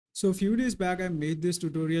So a few days back, I made this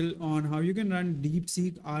tutorial on how you can run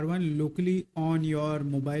DeepSeek R1 locally on your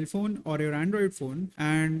mobile phone or your Android phone.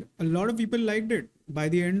 And a lot of people liked it. By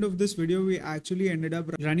the end of this video, we actually ended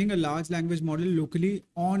up running a large language model locally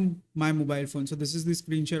on my mobile phone. So this is the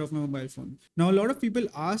screen share of my mobile phone. Now, a lot of people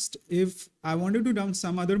asked if I wanted to run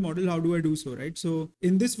some other model, how do I do so, right? So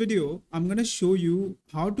in this video, I'm going to show you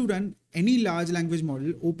how to run any large language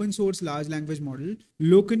model, open source large language model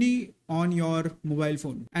locally on your mobile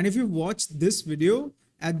phone. And if you watch this video,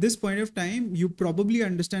 at this point of time, you probably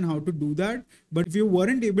understand how to do that. But if you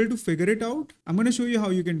weren't able to figure it out, I'm going to show you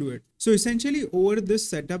how you can do it. So essentially over this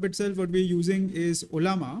setup itself, what we're using is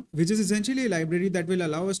Ollama, which is essentially a library that will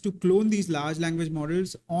allow us to clone these large language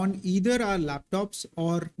models on either our laptops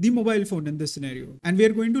or the mobile phone in this scenario. And we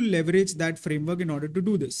are going to leverage that framework in order to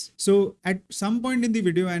do this. So at some point in the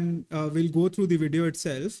video, and we'll go through the video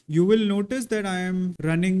itself, you will notice that I am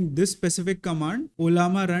running this specific command,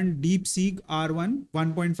 Ollama run DeepSeek R1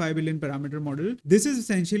 1.5 billion parameter model. This is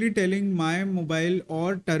essentially telling my mobile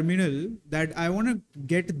or terminal that I want to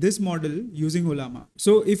get this model using Ollama.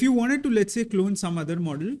 So if you wanted to, let's say, clone some other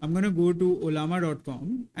model, I'm going to go to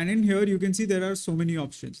ollama.com, and in here you can see there are so many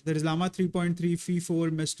options. There is Llama 3.3,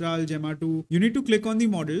 Phi4, Mistral, Gemma 2. You need to click on the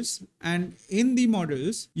models, and in the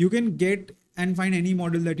models you can get and find any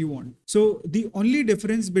model that you want. So the only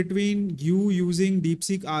difference between you using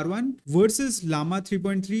DeepSeek R1 versus Llama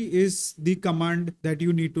 3.3 is the command that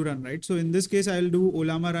you need to run, right? So in this case, I'll do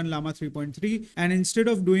Ollama run Llama 3.3, and instead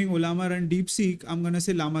of doing Ollama run DeepSeek, I'm going to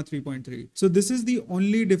say Llama 3.3. So this is the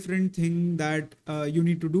only different thing that you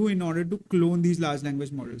need to do in order to clone these large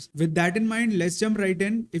language models. With that in mind, let's jump right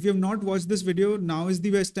in. If you have not watched this video, now is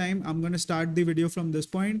the best time. I'm going to start the video from this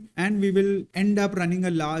point, and we will end up running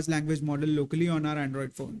a large language model locally on our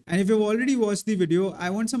Android phone. And if you've already watched the video, I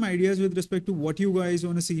want some ideas with respect to what you guys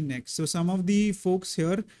want to see next. So some of the folks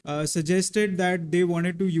here suggested that they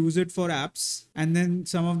wanted to use it for apps, and then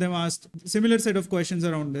some of them asked similar set of questions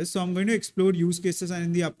around this. So I'm going to explore use cases, and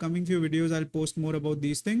in the upcoming few videos, I'll post more about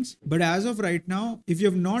these things. But as of right now, if you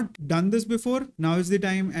have not done this before, now is the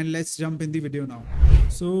time, and let's jump in the video now.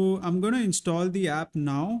 So I'm going to install the app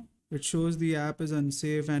now. It shows the app is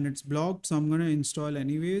unsafe and it's blocked. So I'm going to install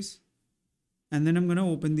anyways. And then I'm going to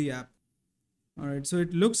open the app. All right, so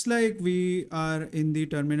it looks like we are in the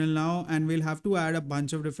terminal now, and we'll have to add a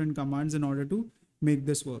bunch of different commands in order to make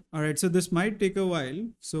this work. All right, so this might take a while,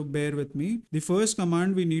 so bear with me. The first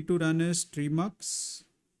command we need to run is streamux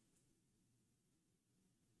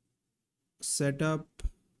setup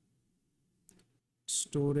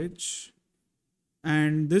storage.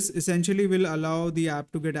 And this essentially will allow the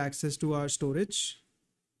app to get access to our storage.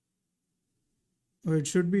 Or it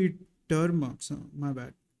should be termux, oh, my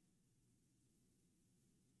bad.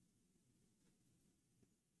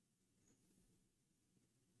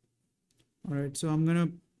 All right, so I'm going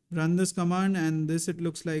to run this command, and this, it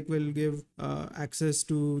looks like, will give access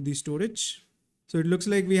to the storage. So it looks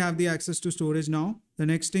like we have the access to storage now. The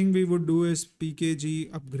next thing we would do is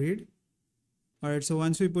pkg upgrade. All right, so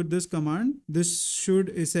once we put this command, this should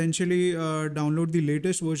essentially download the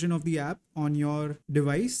latest version of the app on your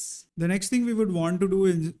device. The next thing we would want to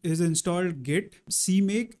do is install Git,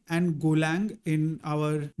 CMake, and Golang in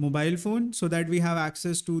our mobile phone so that we have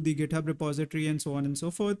access to the GitHub repository and so on and so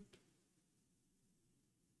forth.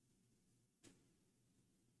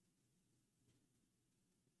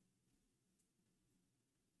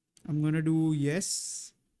 I'm going to do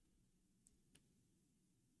yes.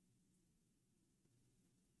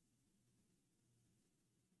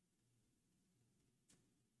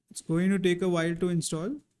 It's going to take a while to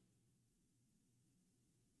install.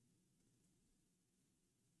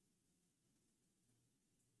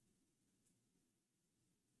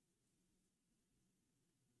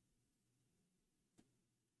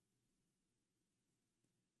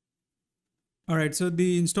 All right, so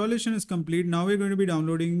the installation is complete. Now we're going to be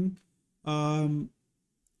downloading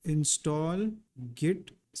install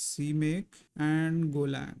Git, CMake, and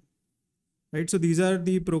Golang. Right, so these are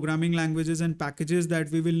the programming languages and packages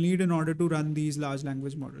that we will need in order to run these large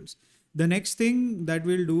language models. The next thing that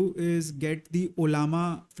we'll do is get the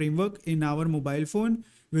Ollama framework in our mobile phone,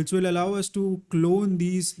 which will allow us to clone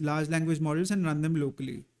these large language models and run them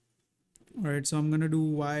locally. All right, so I'm going to do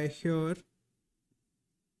Y here.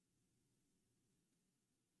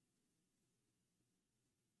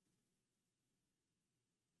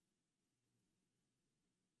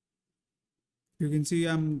 You can see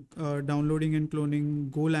I'm downloading and cloning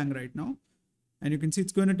Golang right now. And you can see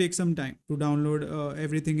it's going to take some time to download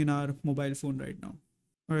everything in our mobile phone right now.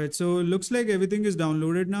 All right, so it looks like everything is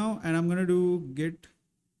downloaded now, and I'm going to do git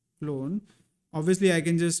clone. obviously I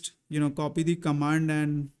can just, copy the command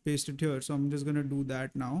and paste it here. So I'm just going to do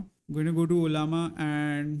that now. I'm going to go to Ollama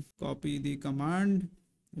and copy the command.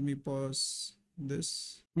 Let me pause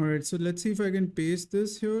this. All right, so let's see if I can paste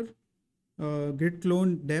this here. Git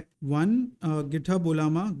clone dep1 github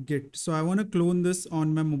Ollama git. So I want to clone this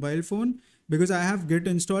on my mobile phone. Because I have git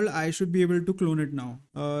installed, I should be able to clone it now.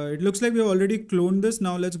 It looks like we already cloned this.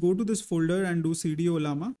 Now let's go to this folder and do cd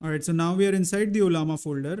Ollama. All right, so now we are inside the Ollama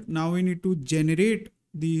folder. Now we need to generate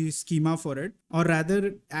the schema for it, or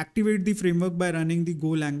rather activate the framework by running the Go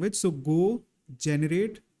language. So go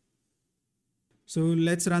generate. So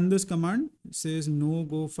let's run this command. It says no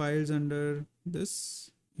Go files under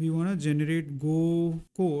this. We want to generate Go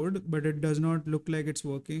code, but it does not look like it's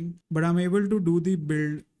working. But I'm able to do the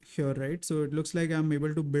build here, right? So it looks like I'm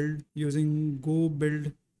able to build using Go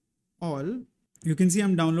build all. You can see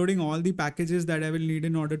I'm downloading all the packages that I will need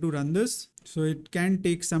in order to run this. So it can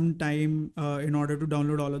take some time in order to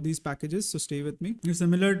download all of these packages. So stay with me. It's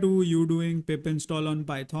similar to you doing pip install on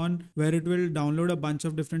Python, where it will download a bunch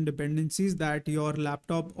of different dependencies that your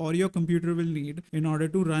laptop or your computer will need in order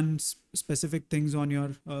to run specific things on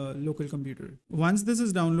your local computer. Once this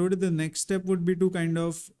is downloaded, the next step would be to kind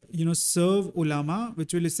of, serve Ollama,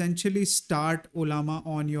 which will essentially start Ollama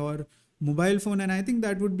on your mobile phone. And I think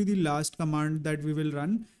that would be the last command that we will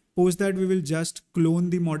run. Post that, we will just clone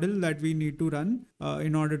the model that we need to run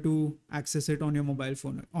in order to access it on your mobile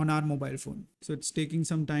phone, on our mobile phone. So it's taking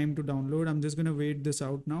some time to download. I'm just going to wait this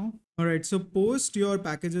out now. All right, so post your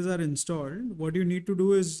packages are installed, what you need to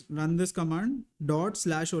do is run this command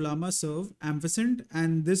 ./Ollama serve ampersand,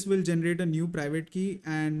 and this will generate a new private key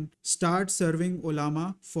and start serving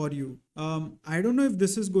Ollama for you. I don't know if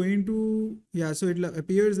this is going to, yeah, so it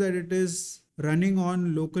appears that it is running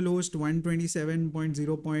on localhost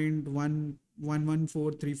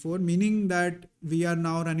 127.0.11434, meaning that we are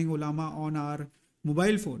now running Ollama on our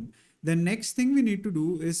mobile phone. The next thing we need to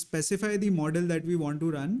do is specify the model that we want to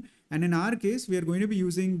run. And in our case, we are going to be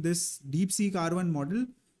using this DeepSeek R1 model,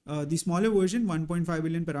 the smaller version, 1.5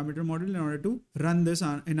 billion parameter model, in order to run this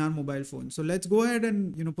in our mobile phone. So let's go ahead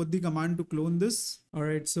and, put the command to clone this. All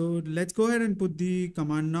right, so let's go ahead and put the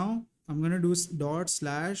command now. I'm going to do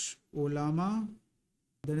 ./Ollama.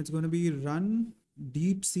 Then it's going to be run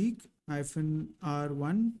DeepSeek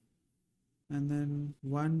 -R1 and then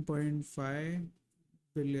 1.5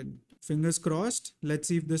 billion. Fingers crossed. Let's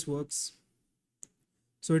see if this works.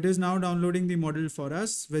 So it is now downloading the model for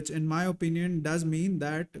us, which in my opinion does mean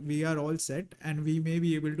that we are all set and we may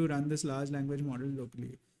be able to run this large language model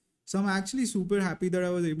locally. So I'm actually super happy that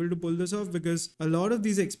I was able to pull this off, because a lot of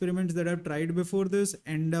these experiments that I've tried before this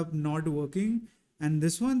end up not working. And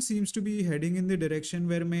this one seems to be heading in the direction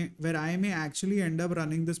where I may actually end up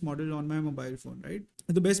running this model on my mobile phone, right?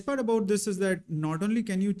 The best part about this is that not only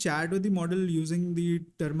can you chat with the model using the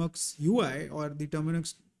Termux UI or the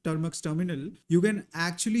Termux terminal, you can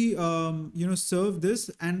actually, serve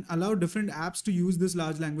this and allow different apps to use this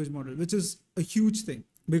large language model, which is a huge thing.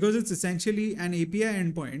 Because it's essentially an API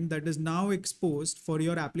endpoint that is now exposed for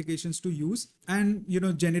your applications to use and,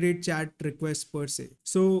 generate chat requests per se.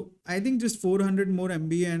 So I think just 400 more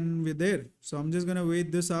MB and we're there. So I'm just going to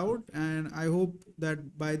wait this out. And I hope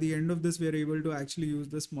that by the end of this, we're able to actually use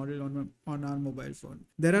this model on our mobile phone.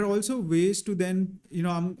 There are also ways to then,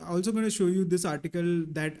 I'm also going to show you this article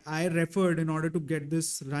that I referred in order to get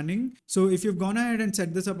this running. So if you've gone ahead and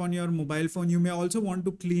set this up on your mobile phone, you may also want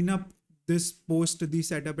to clean up this post the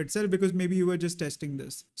setup itself, because maybe you were just testing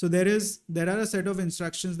this. So there are a set of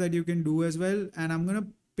instructions that you can do as well. And I'm going to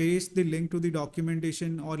paste the link to the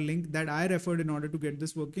documentation or link that I referred in order to get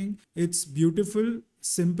this working. It's beautiful,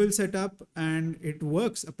 simple setup, and it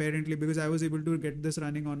works apparently, because I was able to get this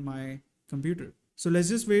running on my computer. So let's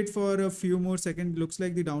just wait for a few more seconds. Looks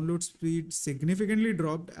like the download speed significantly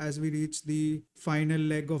dropped as we reach the final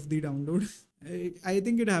leg of the download. I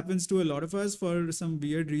think it happens to a lot of us for some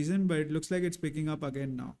weird reason, but it looks like it's picking up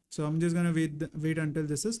again now. So I'm just going to wait until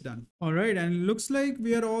this is done. All right. And it looks like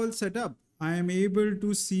we are all set up. I am able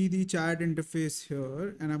to see the chat interface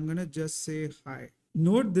here, and I'm going to just say hi.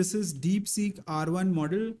 Note this is DeepSeek R1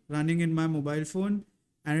 model running in my mobile phone,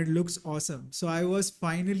 and it looks awesome. So I was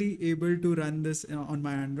finally able to run this on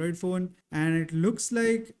my Android phone, and it looks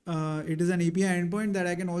like it is an API endpoint that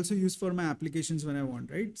I can also use for my applications when I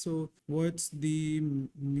want, right? So what's the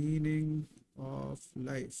meaning of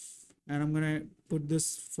life? And I'm going to put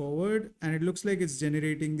this forward, and it looks like it's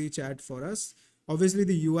generating the chat for us. Obviously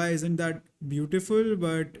the UI isn't that beautiful,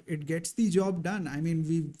 but it gets the job done. I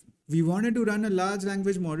mean, We wanted to run a large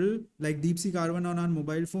language model like DeepSeek R1 on our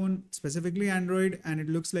mobile phone, specifically Android, and it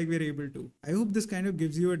looks like we're able to. I hope this kind of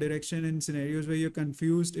gives you a direction in scenarios where you're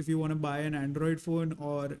confused if you want to buy an Android phone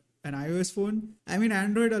or an iOS phone. I mean,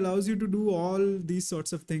 Android allows you to do all these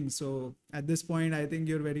sorts of things. So at this point, I think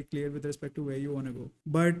you're very clear with respect to where you want to go.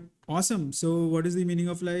 But awesome. So what is the meaning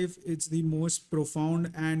of life? It's the most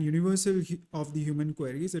profound and universal of the human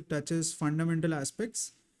queries. It touches fundamental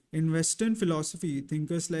aspects. In Western philosophy,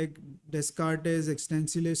 thinkers like Descartes,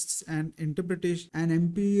 existentialists, and interpretation and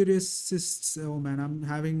empiricists. Oh man, I'm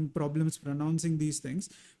having problems pronouncing these things.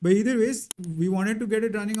 But either ways, we wanted to get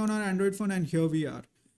it running on our Android phone, and here we are.